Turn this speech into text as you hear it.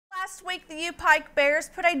Last week, the UPIKE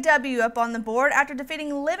Bears put a W up on the board after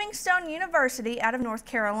defeating Livingstone University out of North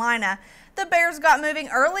Carolina. The Bears got moving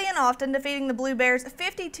early and often, defeating the Blue Bears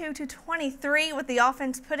 52-23, with the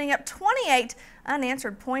offense putting up 28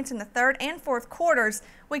 unanswered points in the third and fourth quarters.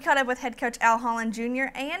 We caught up with head coach Al Holland Jr.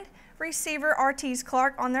 and receiver Artis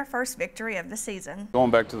Clark on their first victory of the season. Going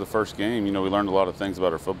back to the first game, we learned a lot of things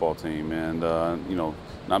about our football team and,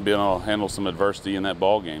 not being able to handle some adversity in that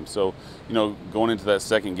ball game. So, going into that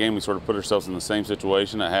second game, we sort of put ourselves in the same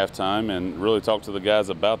situation at halftime and really talked to the guys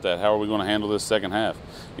about that. How are we going to handle this second half?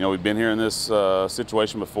 We've been here in this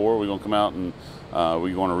situation before. We're going to come out and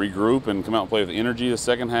we're going to regroup and come out and play with energy the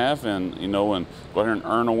second half and, and go out here and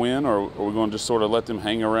earn a win, or are we going to just sort of let them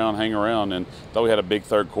hang around? And thought we had a big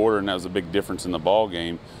third quarter, and that was a big difference in the ball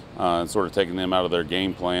game, and sort of taking them out of their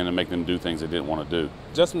game plan and making them do things they didn't want to do.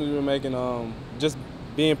 Adjustments we were making, just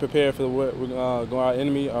being prepared for our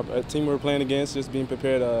enemy, our team we were playing against, just being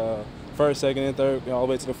prepared first, second, and third, all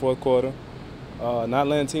the way to the fourth quarter. Not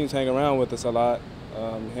letting teams hang around with us a lot,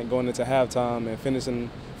 going into halftime and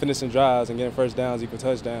finishing drives and getting first downs equal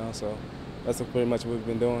touchdowns. So that's pretty much what we've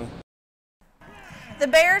been doing. The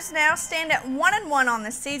Bears now stand at 1-1 on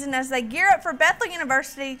the season as they gear up for Bethel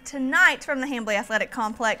University tonight from the Hambly Athletic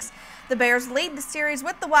Complex. The Bears lead the series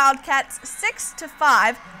with the Wildcats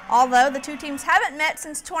 6-5, although the two teams haven't met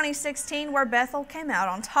since 2016, where Bethel came out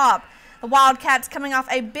on top. The Wildcats coming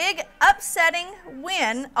off a big upsetting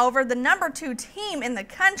win over the #2 team in the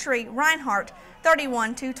country, Reinhardt,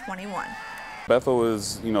 31-21. Bethel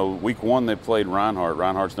is, week one they played Reinhardt.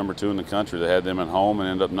 Reinhardt's #2 in the country. They had them at home and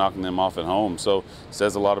ended up knocking them off at home. So it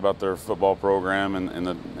says a lot about their football program and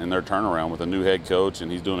their turnaround with a new head coach,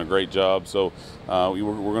 and he's doing a great job. So we're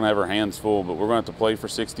going to have our hands full, but we're going to have to play for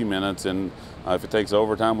 60 minutes, and if it takes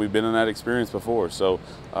overtime, we've been in that experience before. So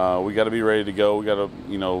we got to be ready to go. We got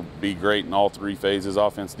to, be great in all three phases: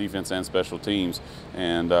 offense, defense, and special teams,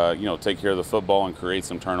 and take care of the football and create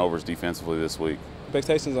some turnovers defensively this week.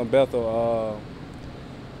 Expectations on Bethel,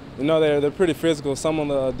 they're pretty physical. Some on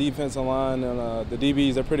the defensive line and the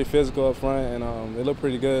DBs are pretty physical up front, and they look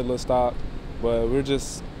pretty good, look stock. But we're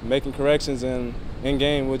just making corrections, and in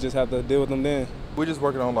game we'll just have to deal with them then. We're just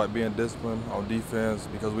working on being disciplined on defense,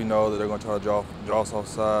 because we know that they're going to try to draw us off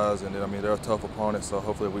sides, and they're a tough opponent. So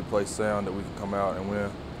hopefully if we play sound, that we can come out and win.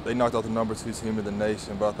 They knocked out the #2 team in the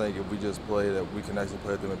nation, but I think if we just play, that we can actually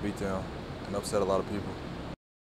play them and beat them and upset a lot of people.